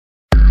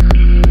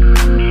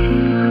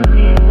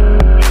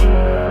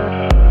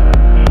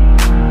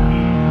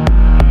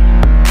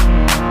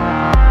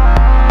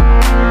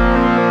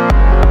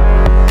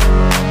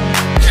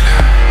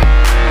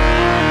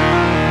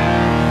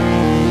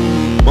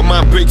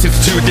breaks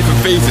into two different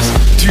phases.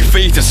 Two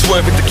phases,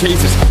 swerving the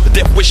cases. The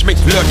death wish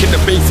makes lurk in the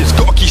bases.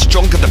 Gotta keep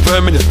strong cause the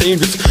vermin is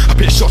dangerous. I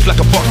pitch shots like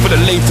a box for the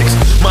latex.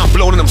 Mind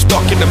blown and I'm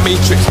stuck in the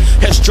matrix.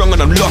 Headstrong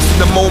and I'm lost in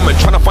the moment.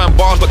 Trying to find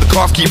bars but the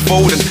cars keep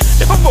folding.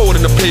 If I'm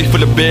folding a place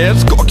full of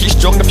bears, gotta keep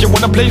strong if you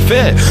wanna play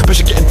fair.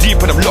 Pressure getting deep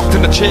and I'm locked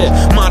in the chair.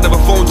 Mind of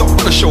a phone, don't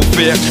wanna show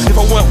fear. If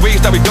I weren't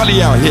raised, I'd be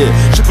gully out here.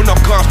 Tripping up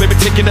cars, maybe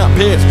taking out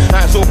peers.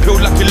 Eyes all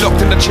peeled like we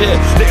locked in the chair.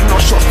 Letting no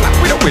shots like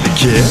we don't really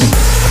care.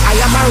 I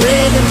am a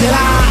raging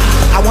killer,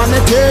 I wanna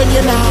tell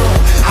you now.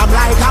 I'm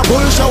like a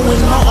bull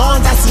showing my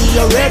horns, I see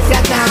a red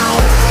flag now.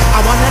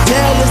 I wanna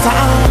tell you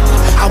something,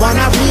 I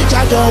wanna reach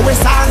a door with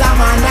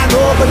Solomon and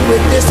open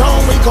with this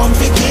song, we come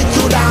to kick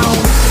you down.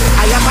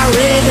 I am a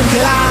raging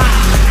killer,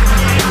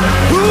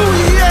 ooh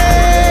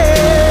yeah.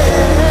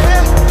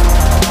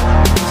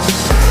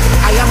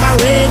 I am a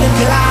raging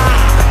killer,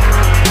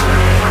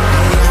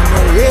 I am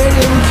a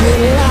raging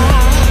killer.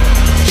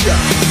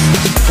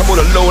 I'm all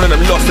alone and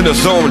I'm lost in the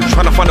zone.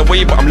 Trying to find a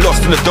way but I'm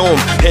lost in the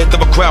dome. Head of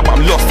a crowd but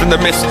I'm lost in the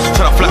mist.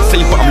 Trying to flat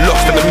safe but I'm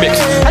lost in the mix.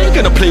 How you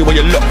gonna play when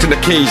you're locked in the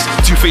cage?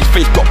 Two-faced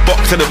face got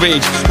boxed in the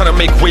rage. Trying to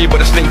make way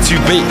but the snake too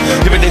big.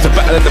 Every day's a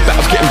battle and the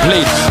battle's getting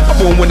played. I'm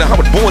born winner, I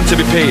was born to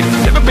be paid.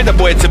 Never been a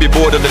boy to be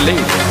bored of the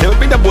lane. Never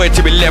been a boy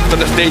to be left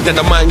on the stage and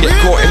the mind get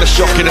caught in the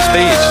shock in the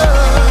stage.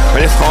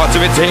 And it's hard to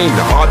retain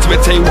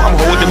what I'm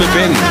holding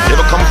within.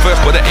 Never come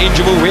first but the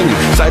angel will win.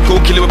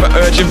 Psycho killer with an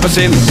urging for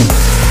sin.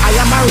 I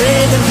am a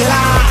raving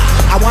killer,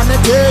 I wanna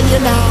tell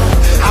you now.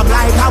 I'm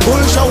like a bull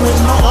showing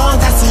my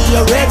horns, I see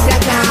a red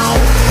flag now.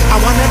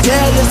 I wanna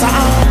tell you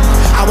something,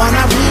 I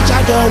wanna reach a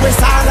door with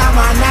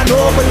Solomon and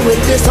open with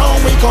this song,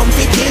 we come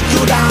to kick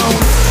you down.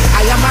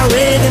 I am a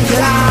raving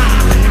killer,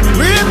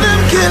 rhythm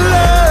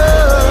killer.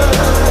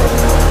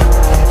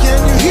 Can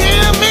you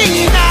hear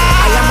me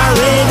now? I am a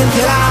raving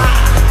killer,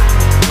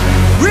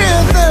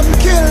 rhythm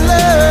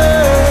killer.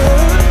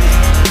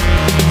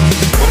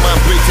 My mind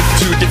breaks into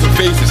two different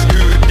phases.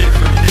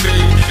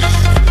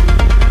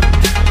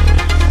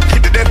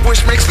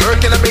 Which makes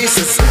lurk in the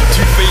bases.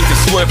 Two phases,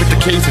 swerving the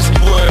cases.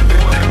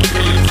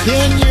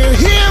 Can you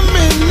hear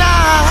me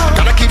now?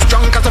 Gotta keep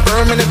strong cause the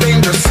vermin is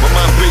dangerous. My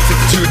mind breaks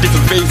into two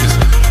different phases.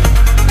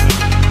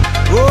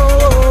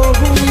 Oh,